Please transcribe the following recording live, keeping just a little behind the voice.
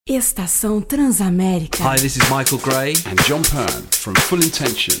Estação Transamerica. Hi, this is Michael Gray and John Pern from Full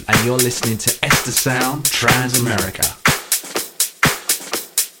Intention, and you're listening to Estacao Transamerica.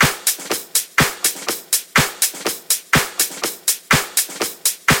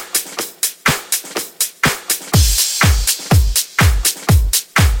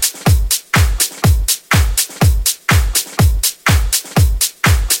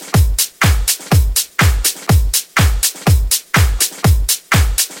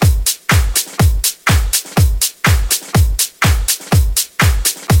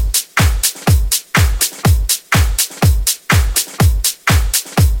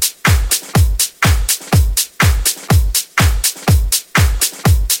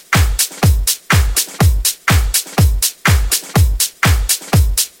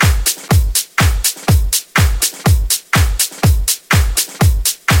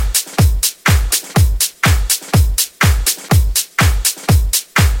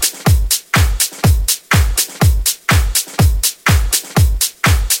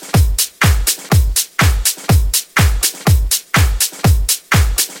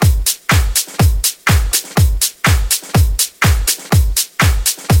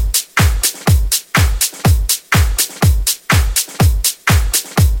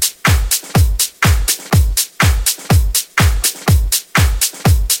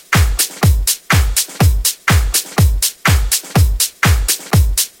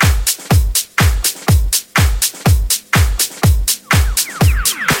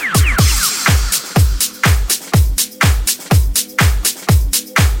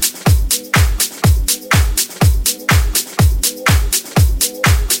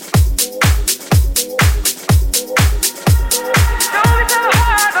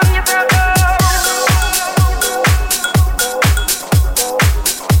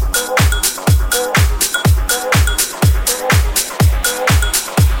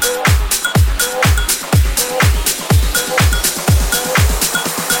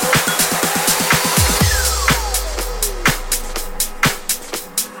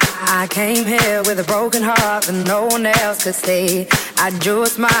 Could see. I drew a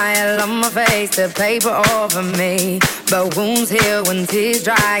smile on my face to paper over me, but wounds heal when tears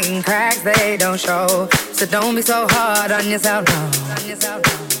dry and cracks they don't show. So don't be so hard on yourself, no.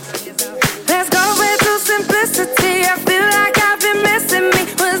 Let's go back to simplicity. I feel like I've been missing me.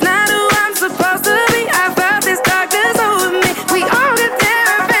 Was not who I'm supposed to be. I felt this darkness over me. We all get there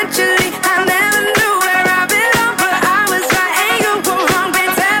eventually. I never knew where I belonged, but I was right and you were wrong. Been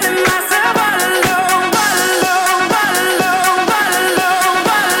telling myself all alone, all alone, all alone, all alone,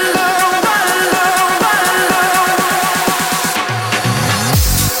 all alone, all alone, all alone.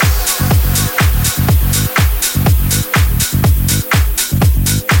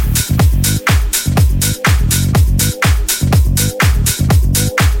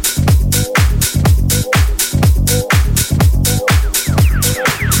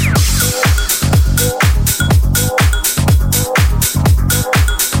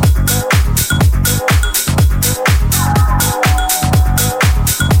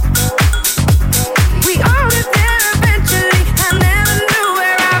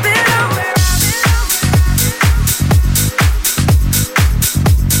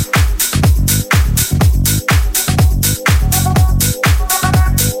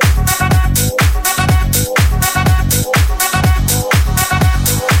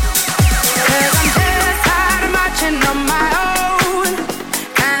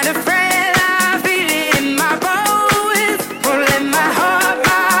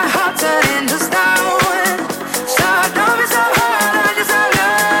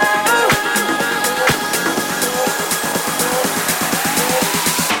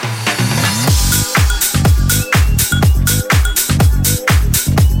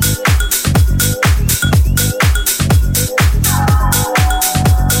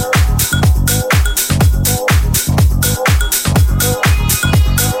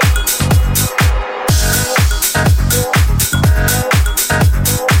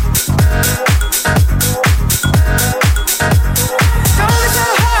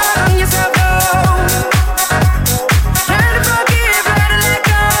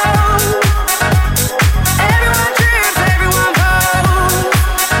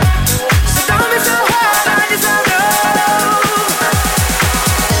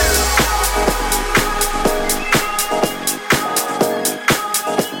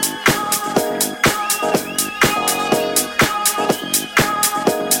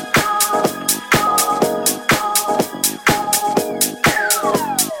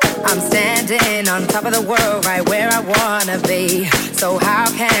 been on top of the world, right where I wanna be. So how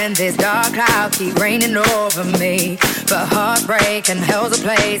can this dark cloud keep raining over me? But heartbreak and hell's a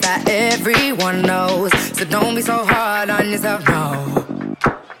place that everyone knows. So don't be so hard on yourself, no.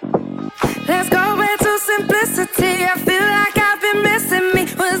 Let's go back to simplicity. I feel like I've been missing me.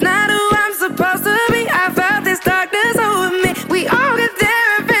 Was not who I'm supposed to be. I felt this darkness over me. We all get there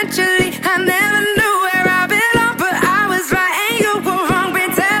eventually. I never knew where I belonged, but I was right and you were wrong.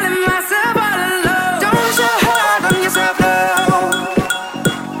 Been telling myself all along. Don't be so hard on yourself, no.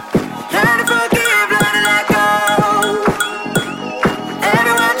 Learn to forgive, learn to let go.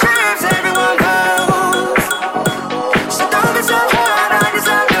 Everyone trips, everyone goes. So don't be so hard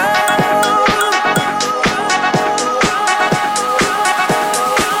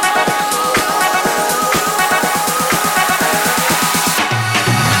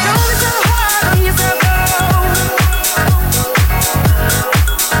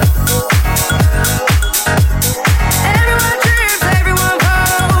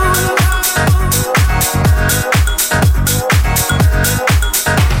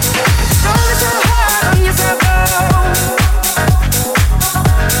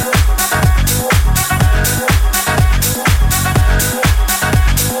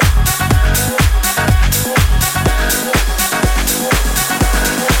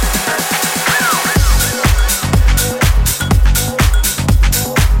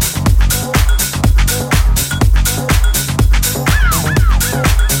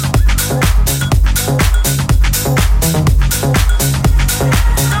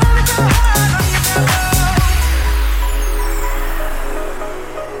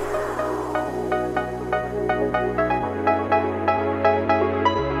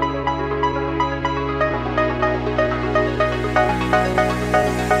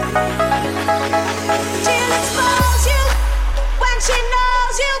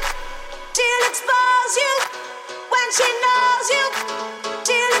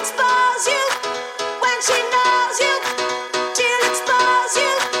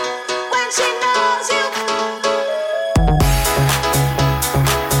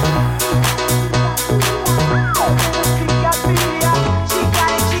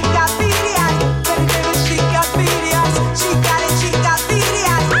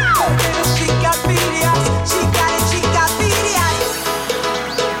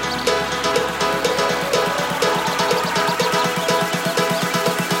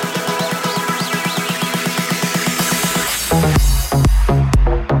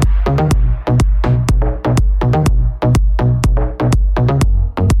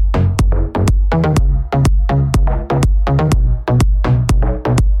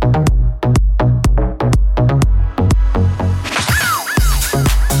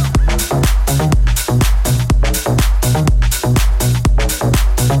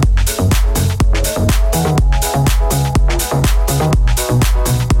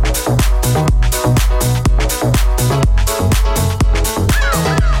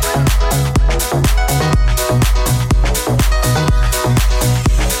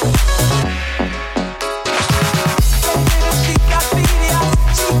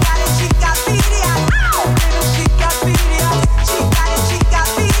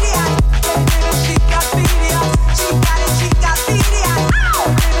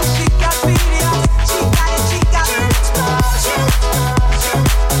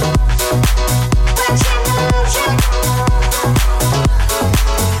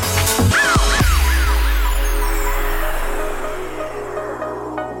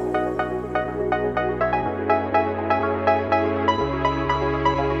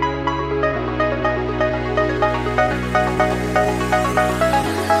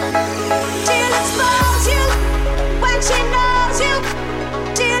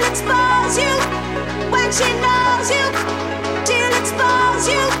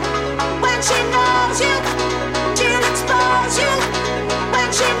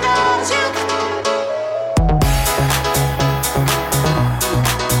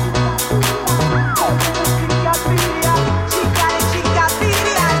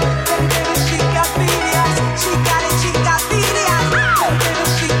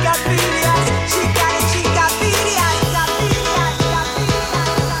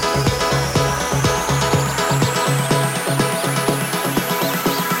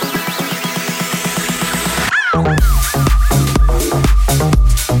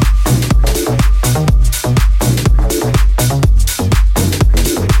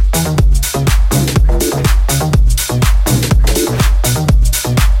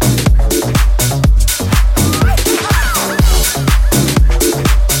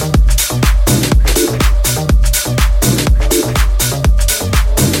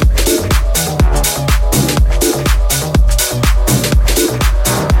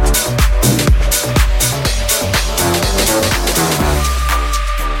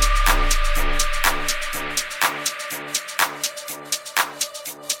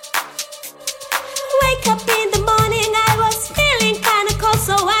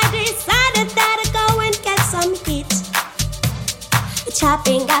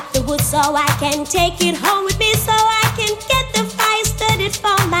Chopping up the wood so I can take it home with me, so I can get the fire started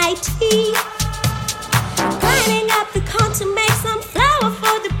for my tea. Grinding up the corn to make some flour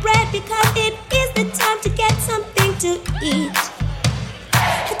for the bread, because it is the time to get something to eat.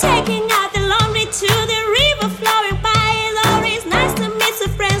 Taking out the laundry to the river flowing by is always nice to meet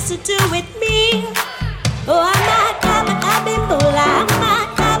some friends to do with me. Oh, I'm not kabakabimbola, I'm not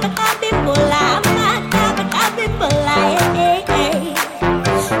kabakabimbola, I'm not kabakabimbola, hey, hey.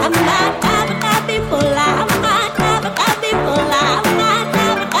 I'm not kabakabimbola, I'm not kabakabimbola, I'm not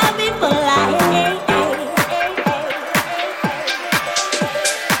kabakabimbola, hey, hey.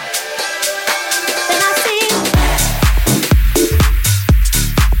 Then I sing.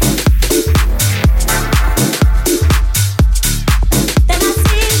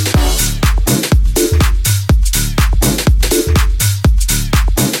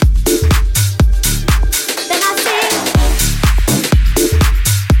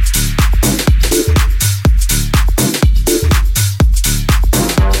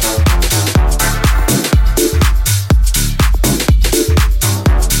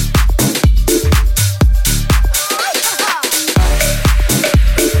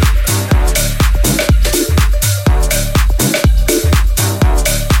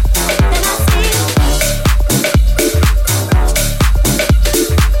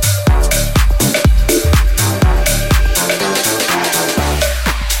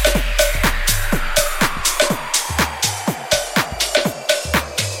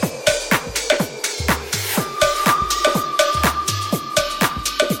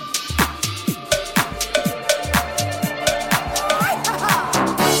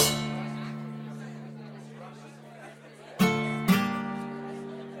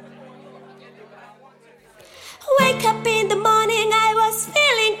 Wake up in the morning, I was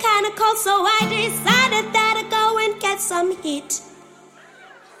feeling kinda cold, so I decided that I'd go and get some heat.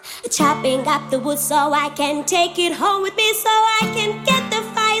 Chopping up the wood so I can take it home with me, so I can get the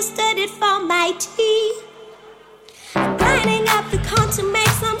fire started for my tea. Grinding up the corn to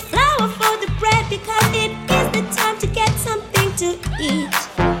make some flour for the bread, because it is the time to get something to eat.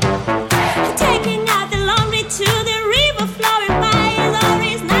 Taking out the laundry to the river flowing by is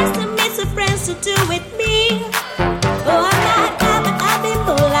always nice to meet some friends to do with me. Oh, I'm not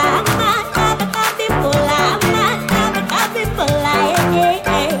kabakabimbola, I'm not kabakabimbola, I'm not kabakabimbola, hey,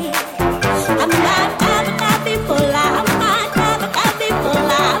 hey. I'm not kabakabimbola, I'm not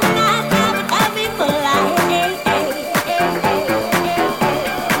kabakabimbola, I'm not kabakabimbola, hey, hey.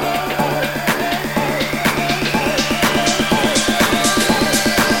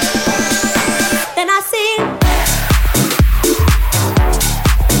 Then I sing.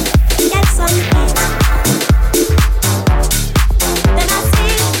 Get some heat. Then I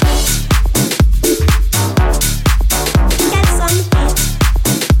sing. Get some heat.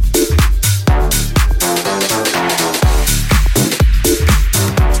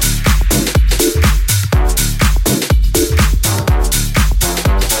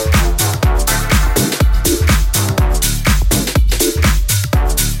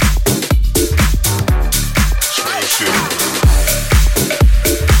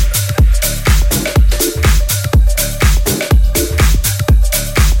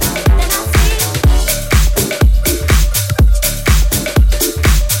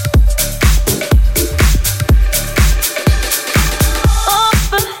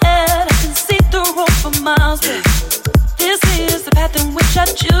 Up ahead, I can see the road for miles. This is the path in which I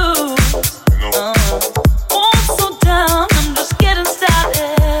choose. Won't slow down, I'm just getting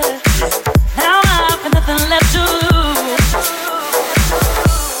started. Now I've got nothing left to lose.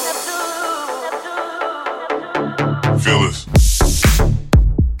 Feel this.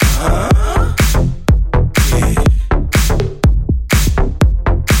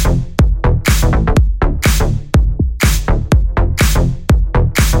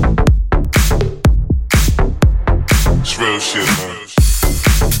 It's real shit, man.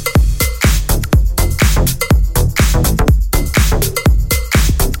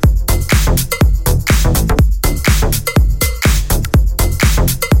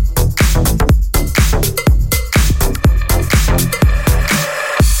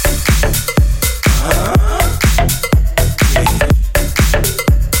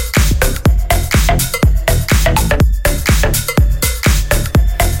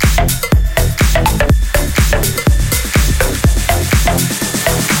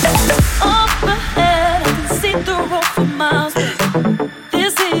 Up ahead, I can see the road for miles.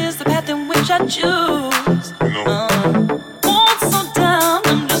 This is the path in which I choose. Won't slow down,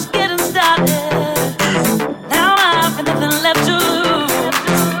 I'm just getting started. Now I've got nothing left to lose.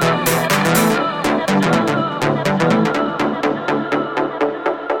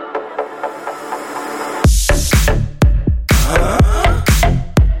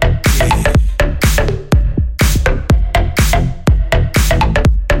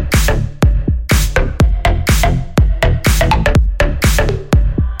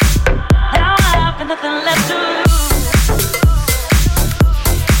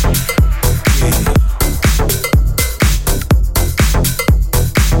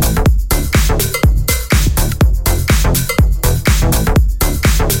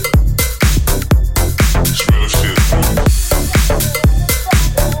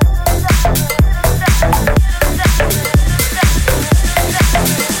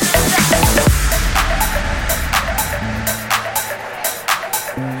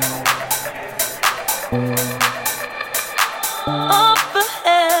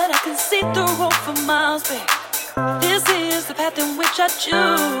 see the road for miles, babe. This is the path in which I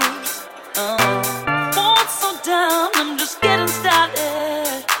choose. Won't slow down, I'm just getting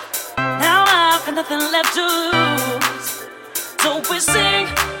started. Now I've got nothing left to lose. So we sing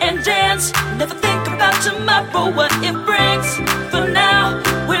and dance, never think about tomorrow, what it brings. For now,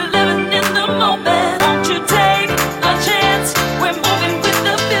 we're living in the moment. Won't you take a chance? We're moving with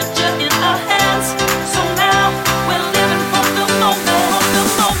the future in our hands. So now, we're living for the moment, for the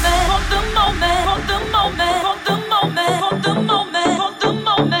moment, for the moment, for the moment, for the moment, for the moment, for the moment, for the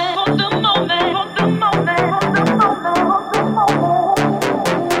moment, for the moment, for the moment, for the moment.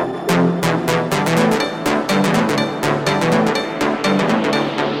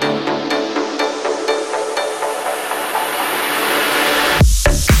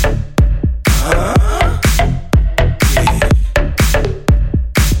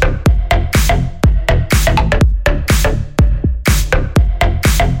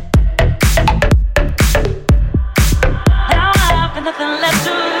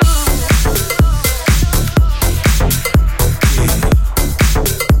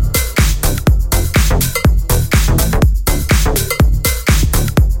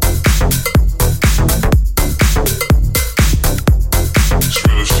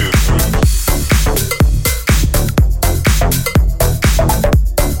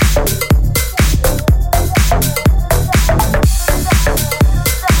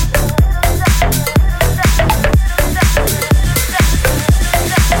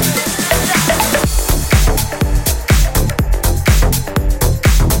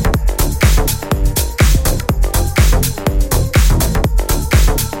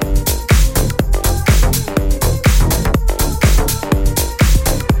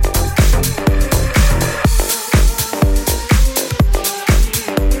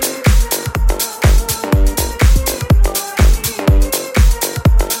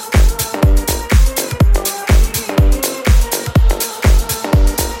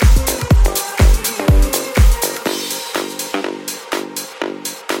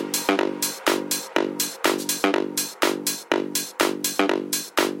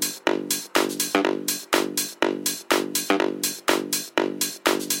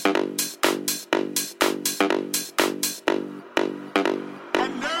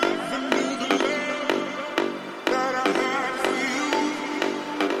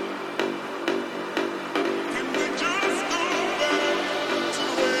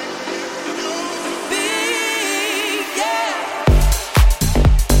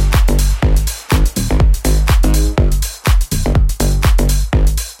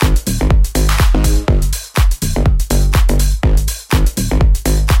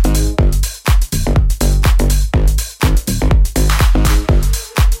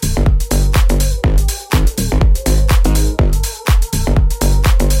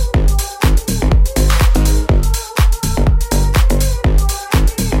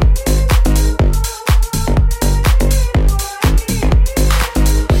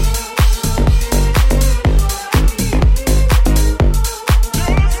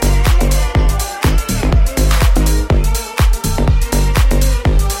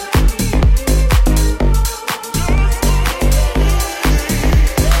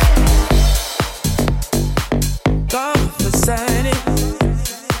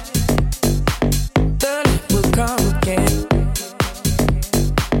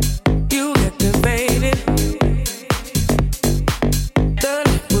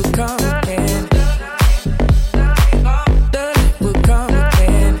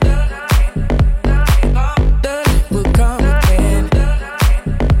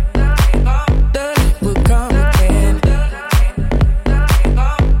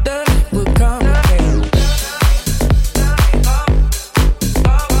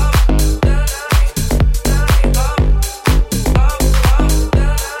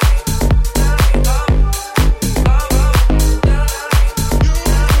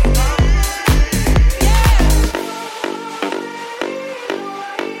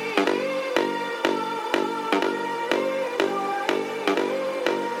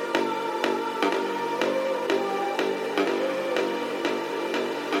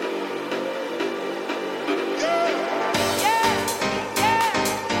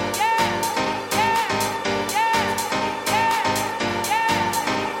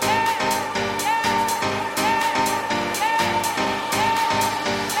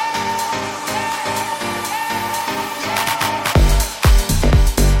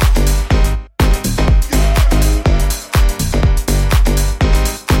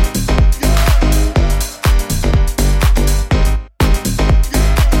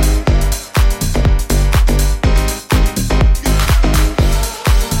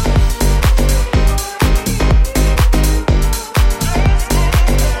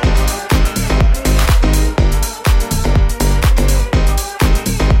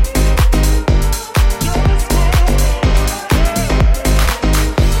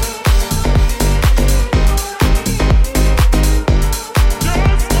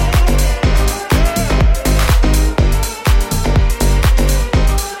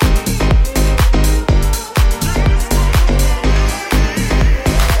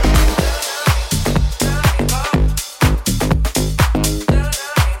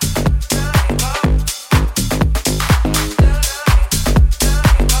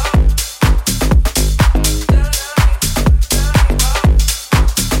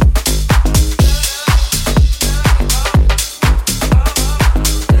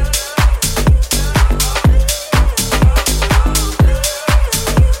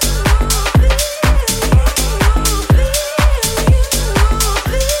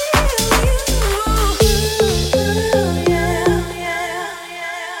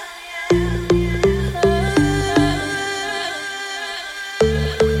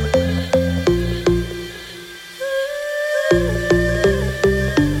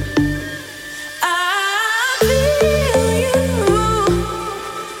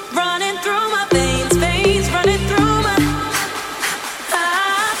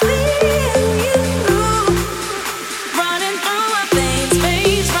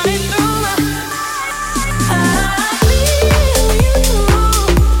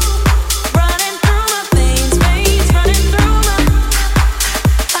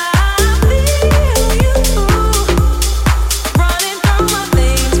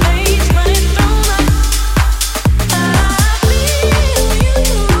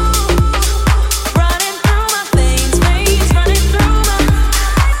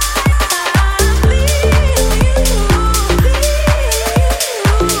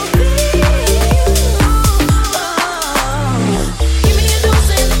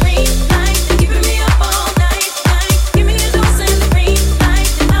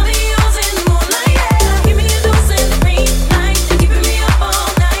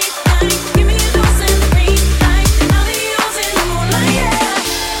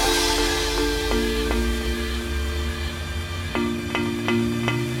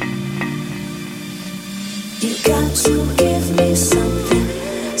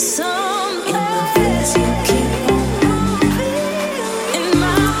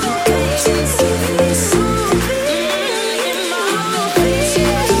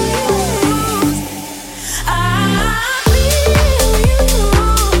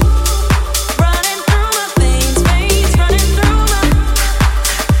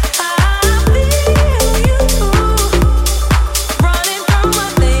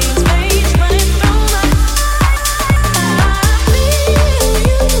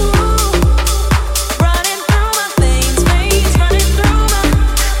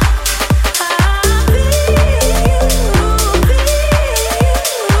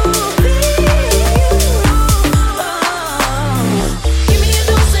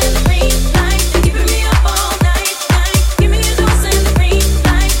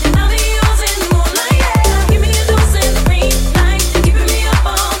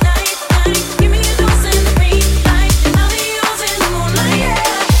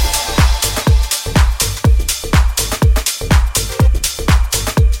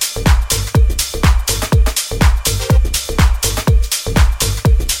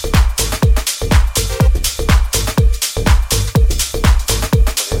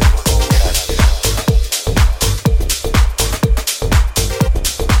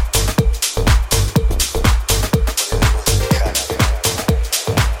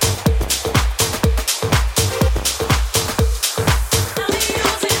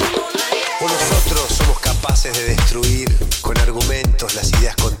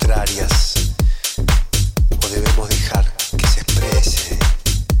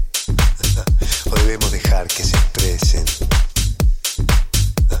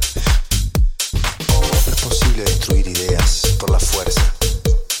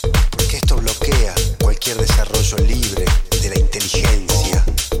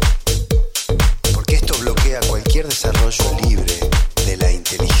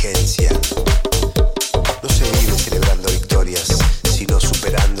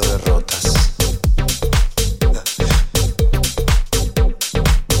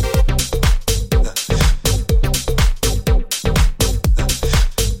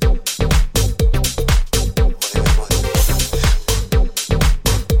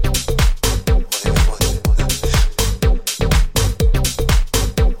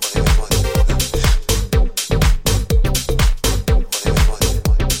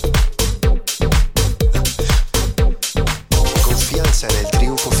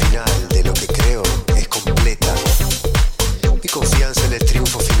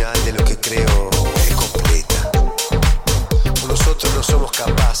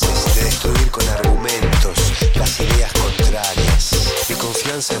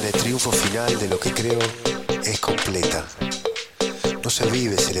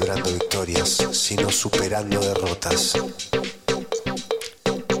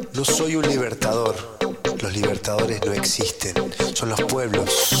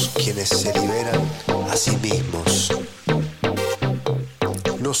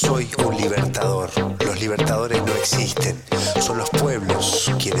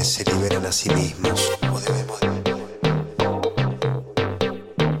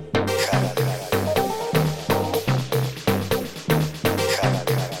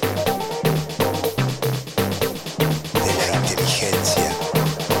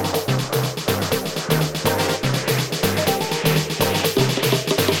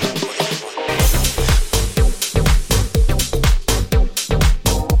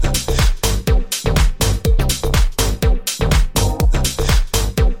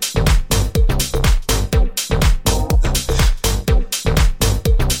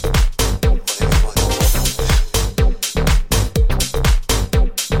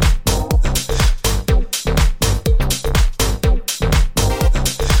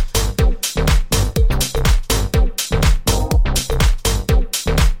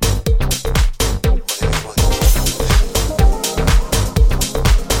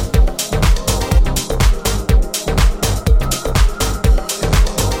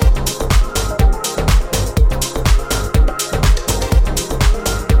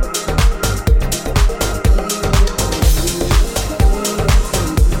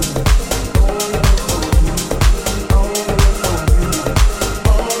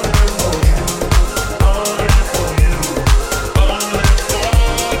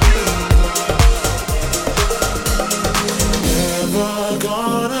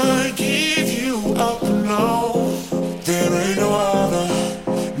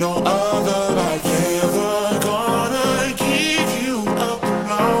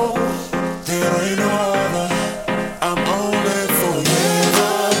 I'm only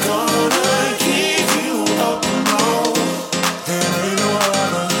forever gonna give you up.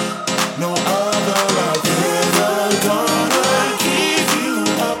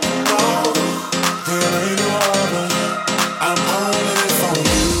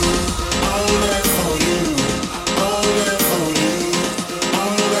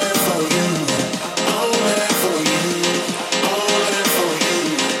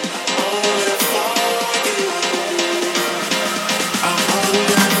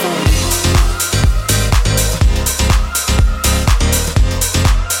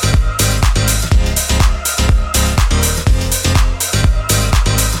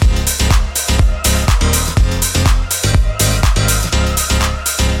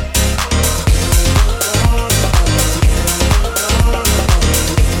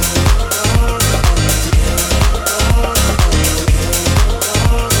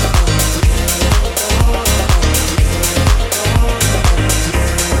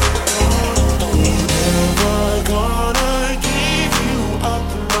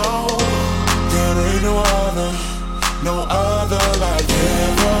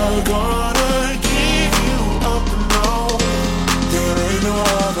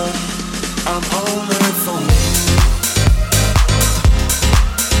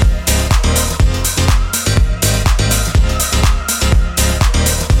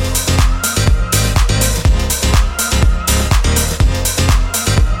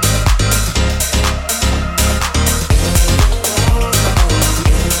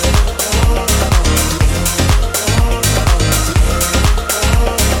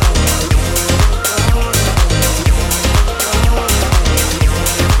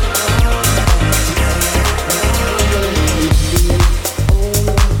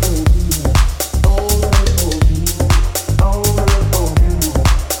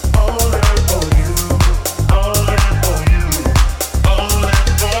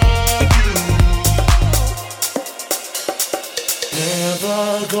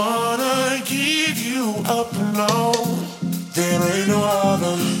 gonna give you up and low. There ain't no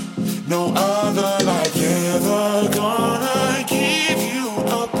other like ever gonna give you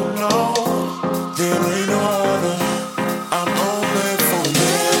up and low. There ain't no other. I'm only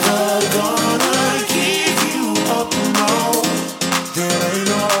forever gonna give you up and low. There ain't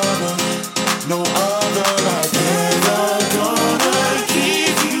no other like ever gonna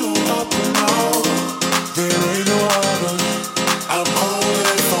give you up and low. There ain't no other. I'm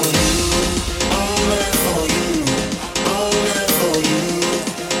only for you, only for you, only for you,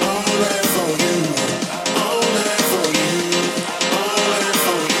 only for you, only for you, only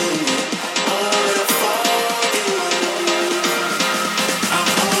for you, only for you. I'm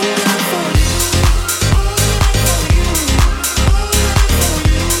only for you, only for you, only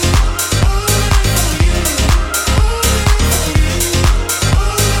for you,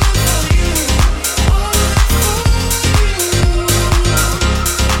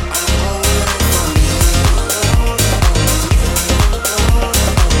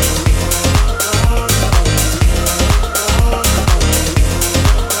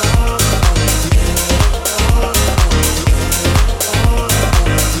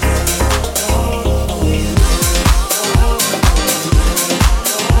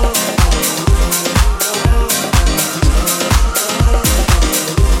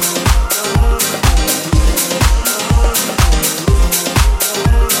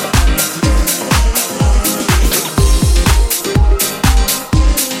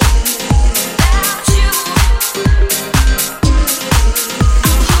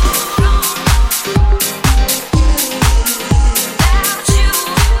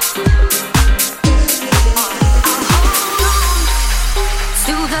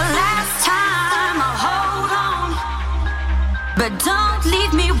 but don't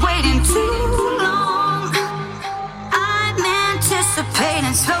leave me waiting too long. I'm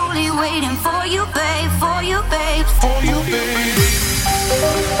anticipating, slowly waiting for you, babe, for you, babe, for you, babe.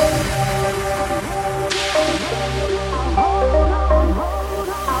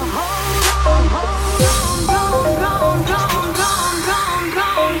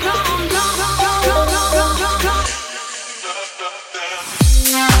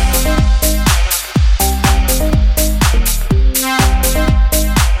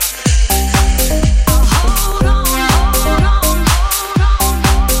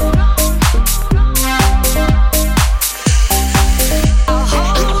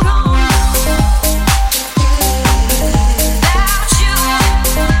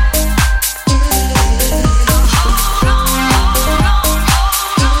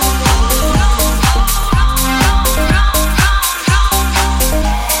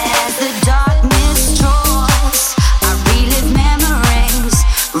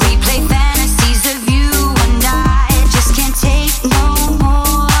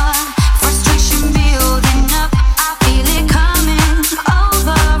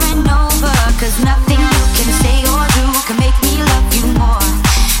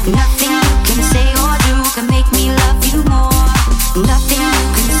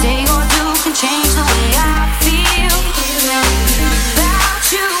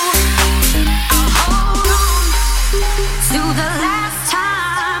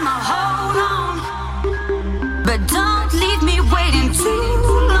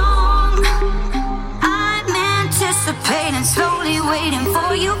 Slowly waiting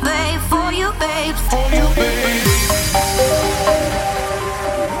for you, babe.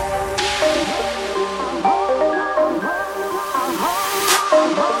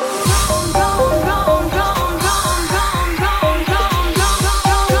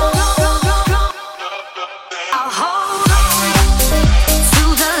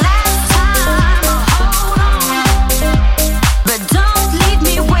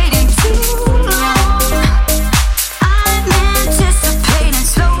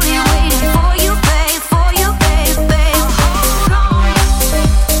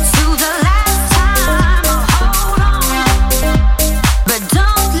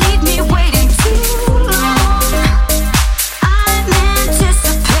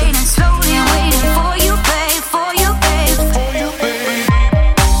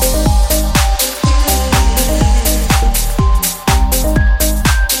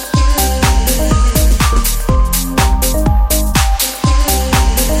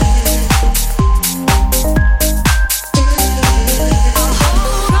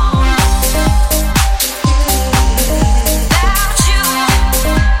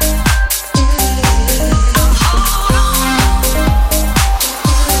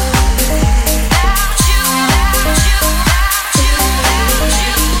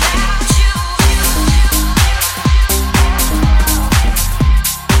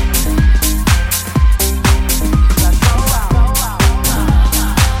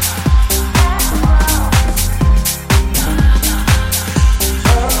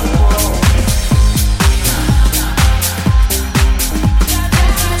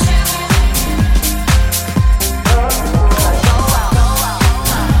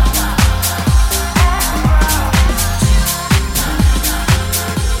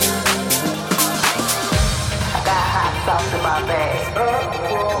 See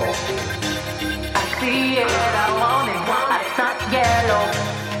it, I want it. I stunt yellow.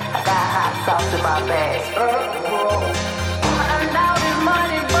 I got hot sauce in my bag. And now there's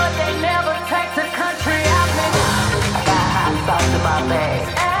money, but they never take the country out me. I got hot sauce in my bag.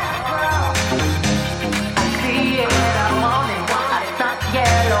 I see it, I want it. I stunt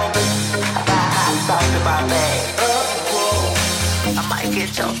yellow. I got hot sauce in my bag. I might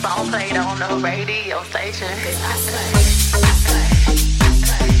get your song played on the radio station. I slay.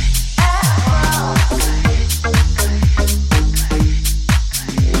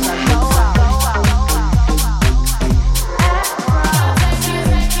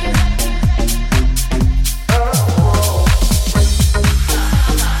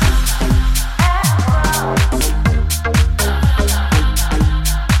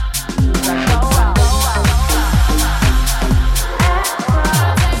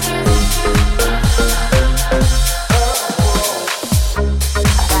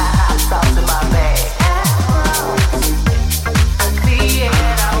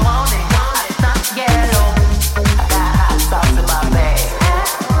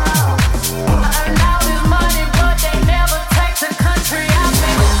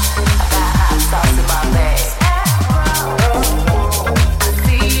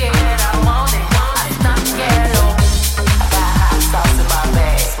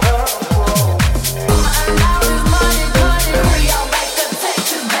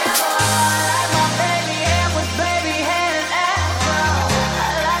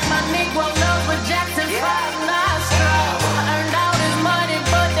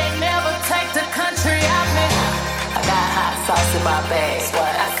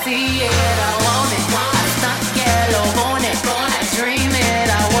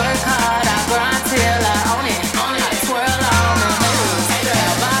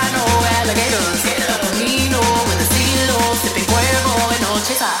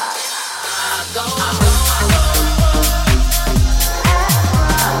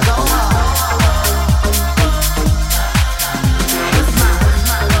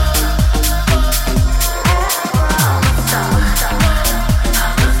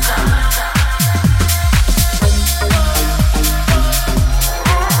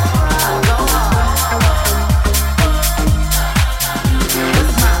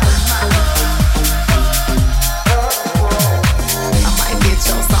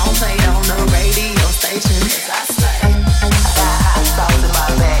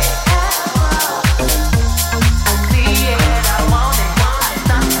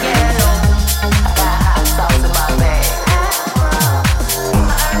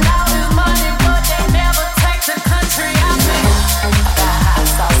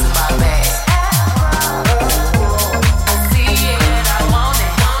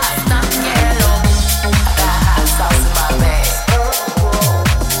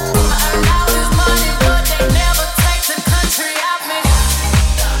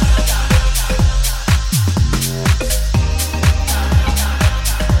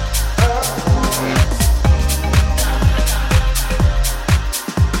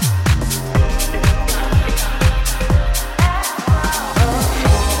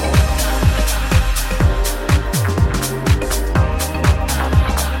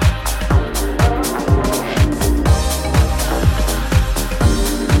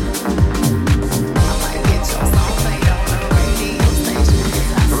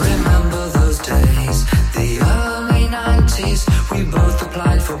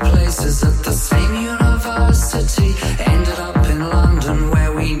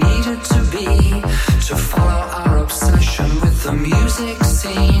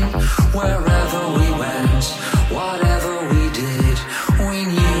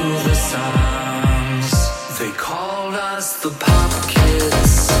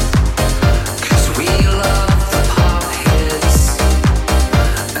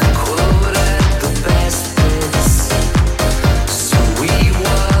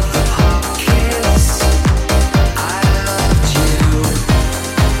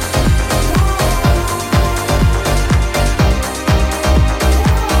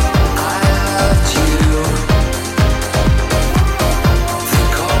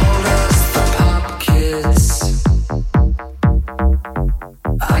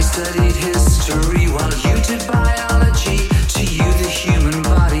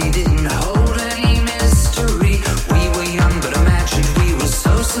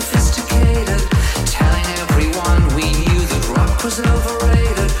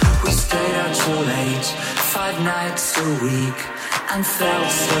 and felt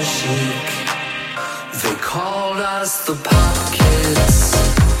so chic. They called us the pop kids,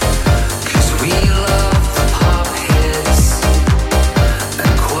 'cause we love the pop hits.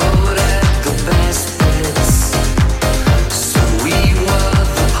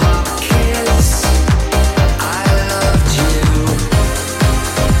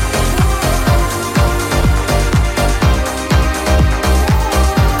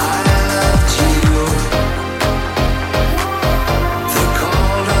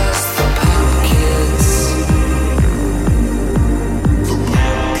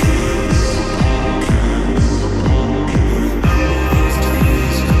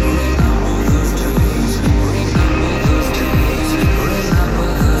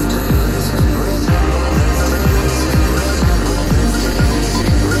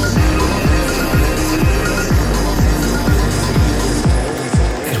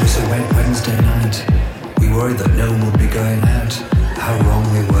 worried that no one would be going out. How wrong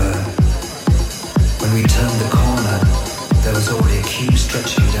we were. When we turned the corner, there was already a queue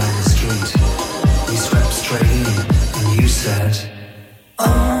stretching down the street. We swept straight in, and you said, "Oh,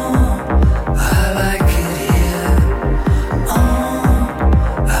 I like it here. Oh,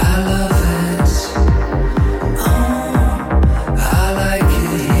 I love it. Oh, I like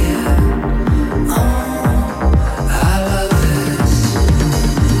it here. Oh, I love it.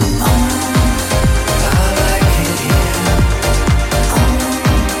 Oh, I like it here. Oh,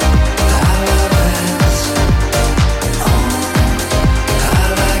 I love it. Oh, I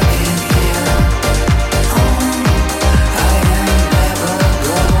like it here. Oh, I am never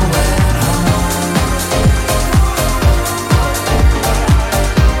going home."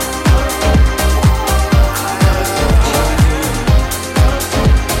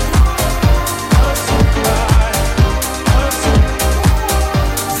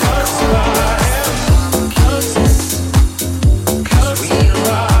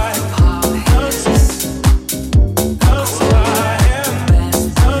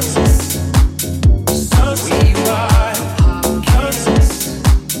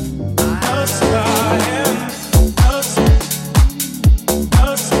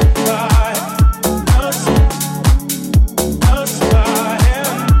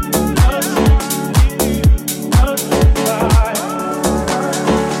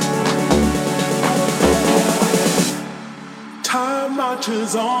 Time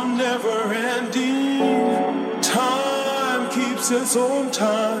marches on, never ending. Time keeps its own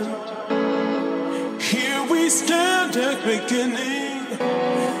time. Here we stand at beginning,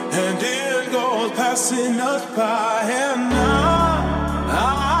 and it goes passing us by. And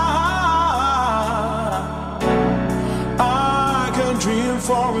I can dream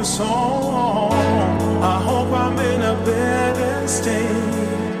for a song. I hope I'm in a better state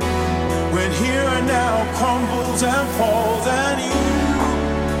when here and now crumbles and falls, and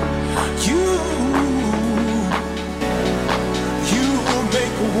you will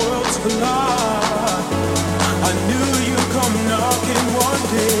make the world collide. I knew you'd come knocking one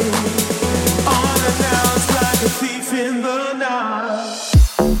day, unannounced like a thief in the night.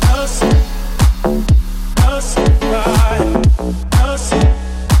 Us by, us by, and us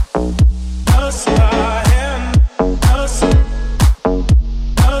by,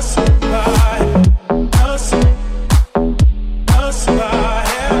 us by,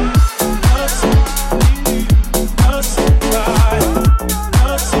 and us by,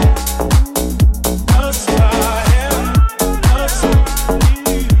 us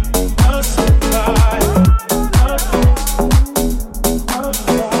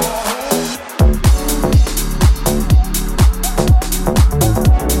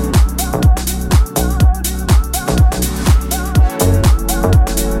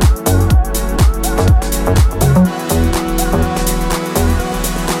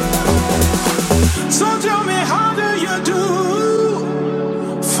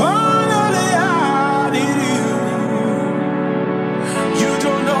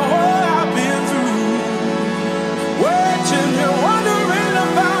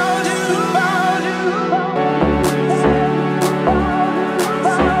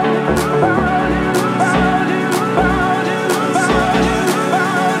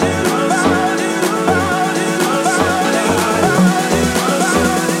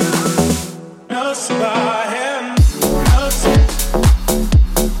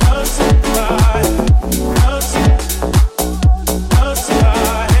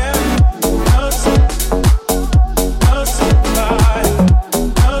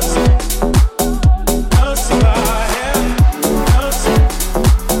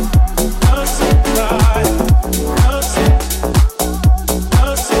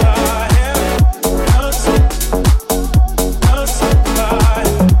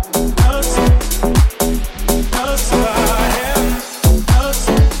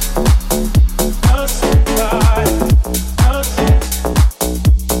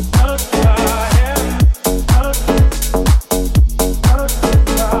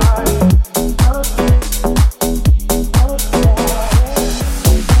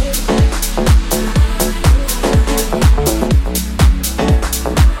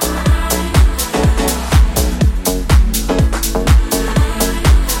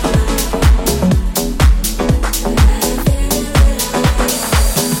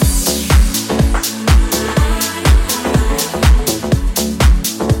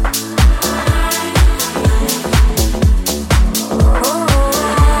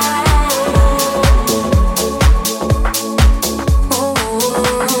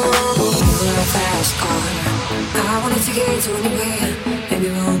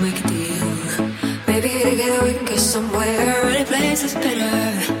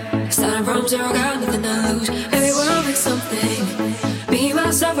zero, got nothing to lose. Baby, we'll make something. Me,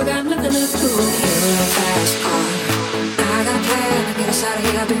 myself, I got nothing to lose. You're a fast car. I got a plan to get us out of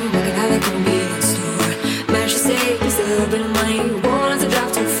here. I've been looking at the convenience store. Managed to save just a little bit of money. Won't have to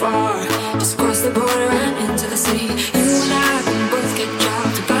drive too far. Just cross the border and into the city. You and I can both get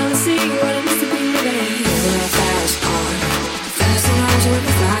jobs to finally see what it means to be living. You're a fast car. Fast enough to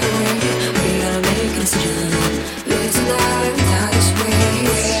fly away. We gotta make a decision. Live tonight, die this way.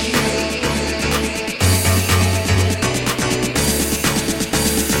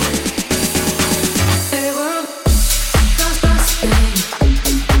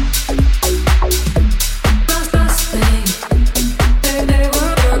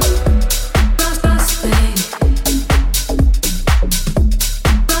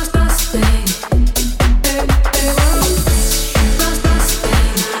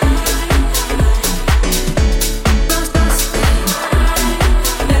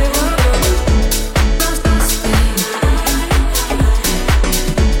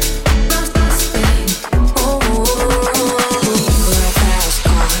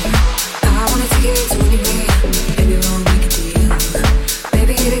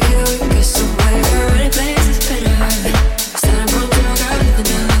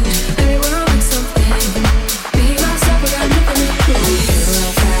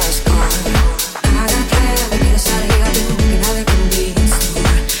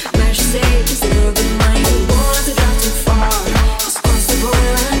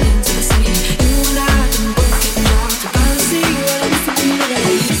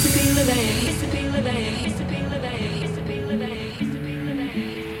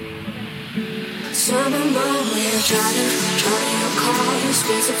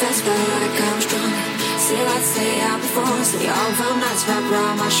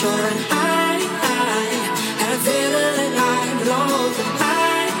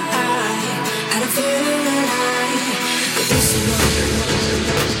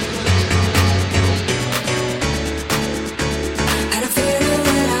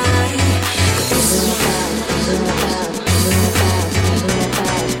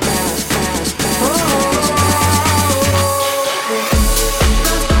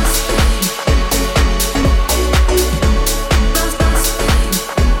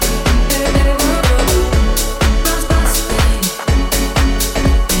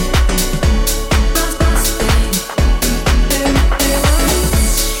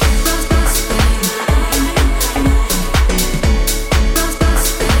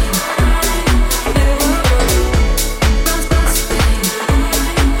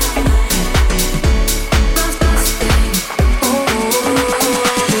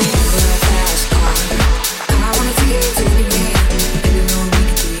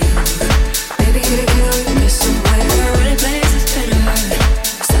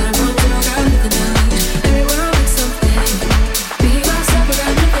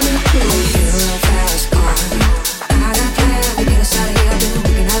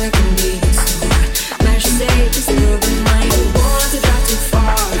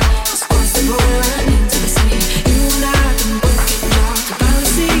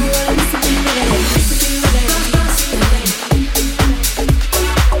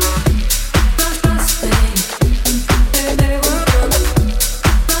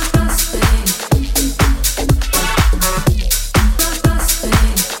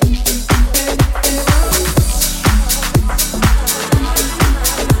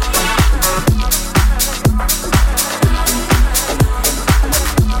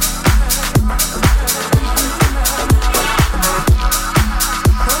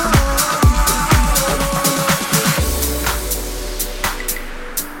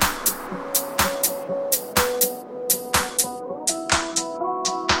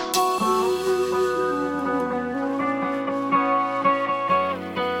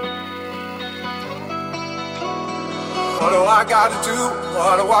 I gotta do?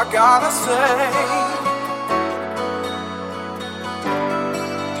 What do I gotta say?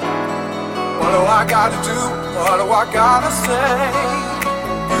 What do I gotta do? What do I gotta say?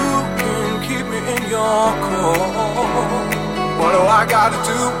 You can keep me in your core. What do I gotta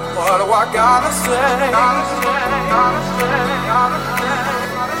do? What do I gotta say? Gotta say, gotta say, gotta say.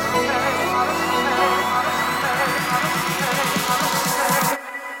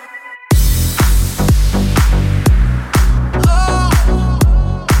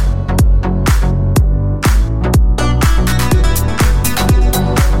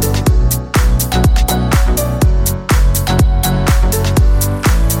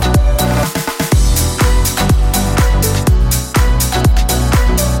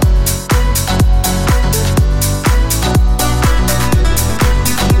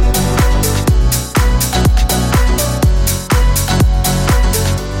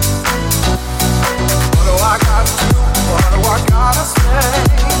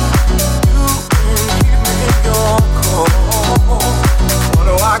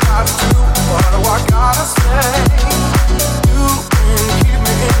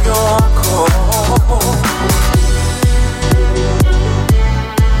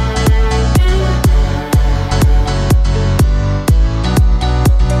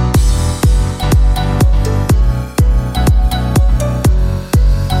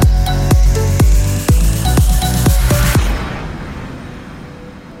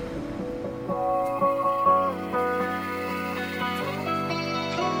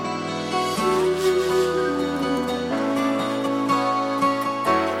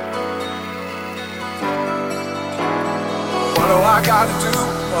 I gotta do?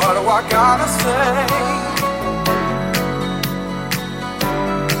 What do I gotta say?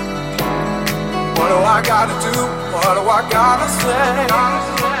 What do I gotta do? What do I gotta say?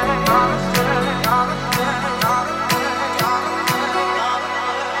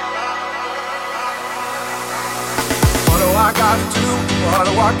 What do I gotta do? What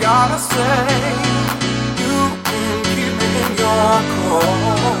do I gotta say? You can keep me in your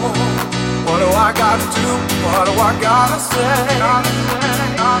core. What do I gotta do? What do I gotta say?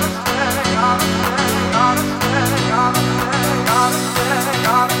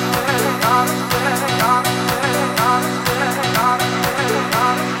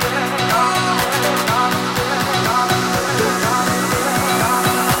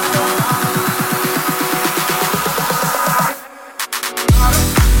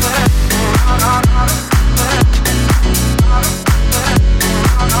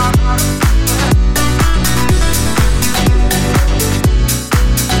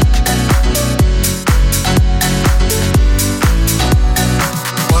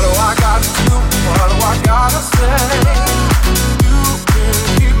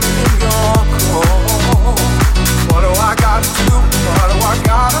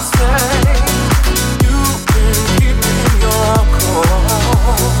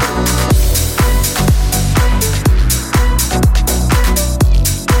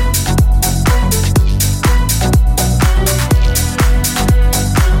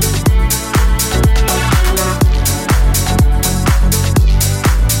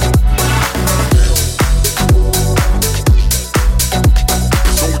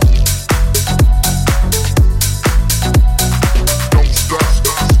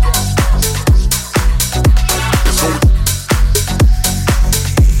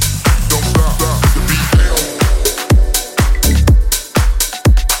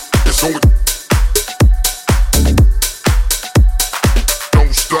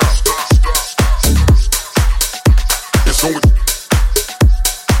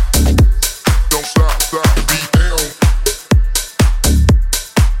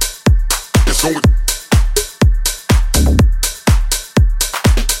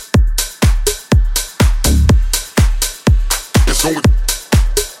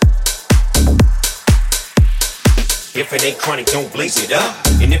 If it ain't chronic, don't blaze it up.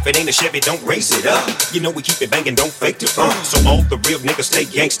 And if it ain't a Chevy, don't race it up. You know we keep it banging, don't fake the fun. So all the real niggas stay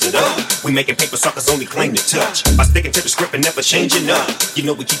gangstered up. We making paper suckers only claim to touch. By sticking to the script and never changing up. You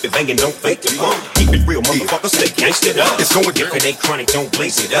know we keep it banging, don't fake the fun. Keep it real, motherfuckers, stay gangstered up. It's going if it ain't chronic, don't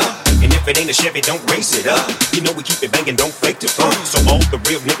blaze it up. And if it ain't a Chevy, don't race it up. You know we keep it banging, don't fake the fun. So all the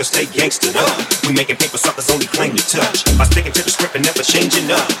real niggas stay gangstered up. We making paper suckers only claim to touch. By sticking to the script and never changing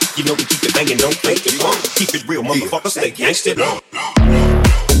up. You know we keep it banging, don't fake the fun. Keep it real, motherfuckers, stay gangstered up.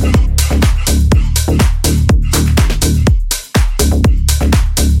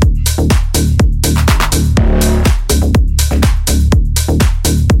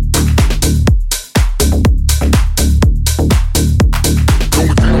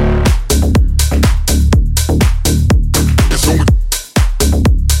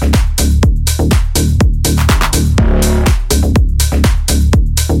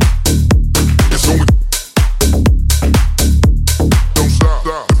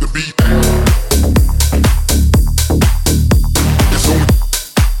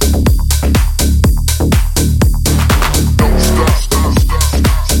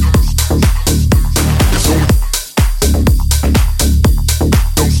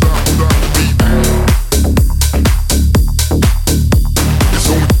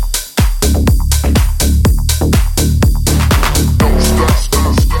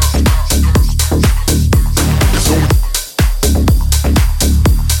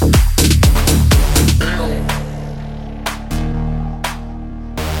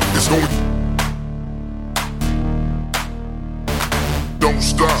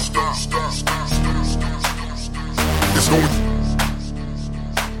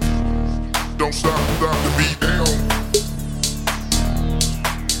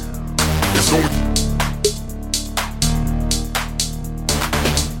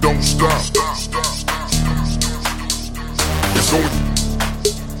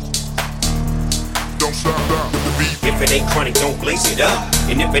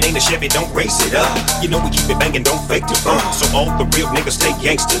 Chevy, don't race it up. You know we keep it banging, don't fake the fun. So all the real niggas stay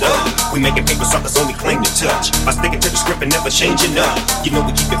gangstered up. We making paper suckers only claim to touch. By sticking to the script and never changing up. You know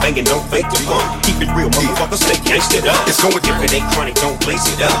we keep it banging, don't fake the fun. Keep it real, motherfuckers, stay gangstered up. It's going if it ain't chronic, don't blaze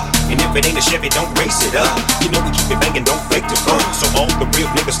it up. And if it ain't a Chevy, don't race it up. You know we keep it banging, don't fake the fun. So all the real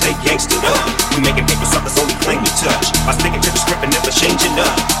niggas stay gangstered up. We making paper suckers only claim to touch. By sticking to the script and never changing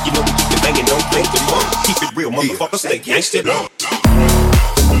up. You know we keep it banging, don't fake the fun. Keep it real, motherfucker, stay gangsta.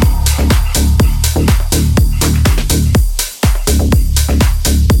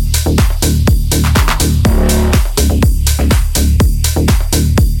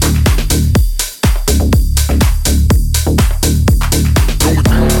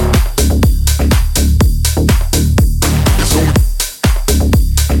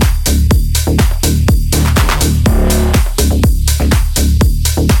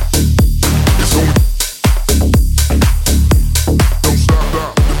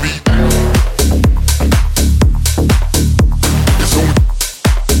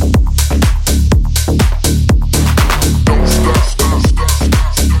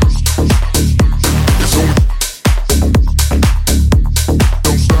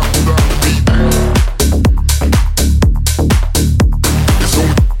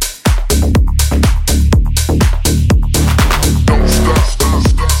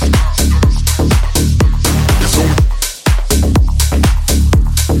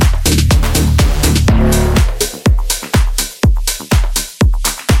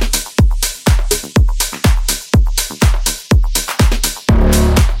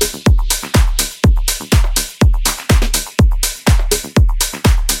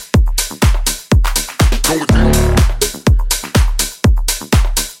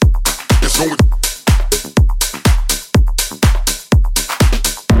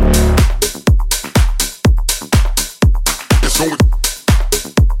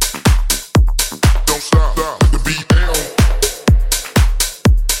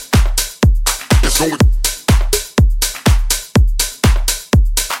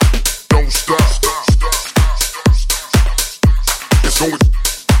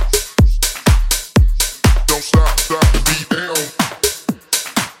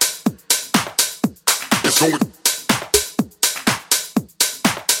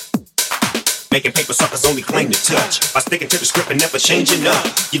 Making paper suckers only claim to touch. By sticking to the script and never changing up.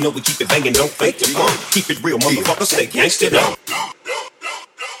 You know we keep it banging, don't fake the fun. Keep it real, motherfucker, stay gangsta.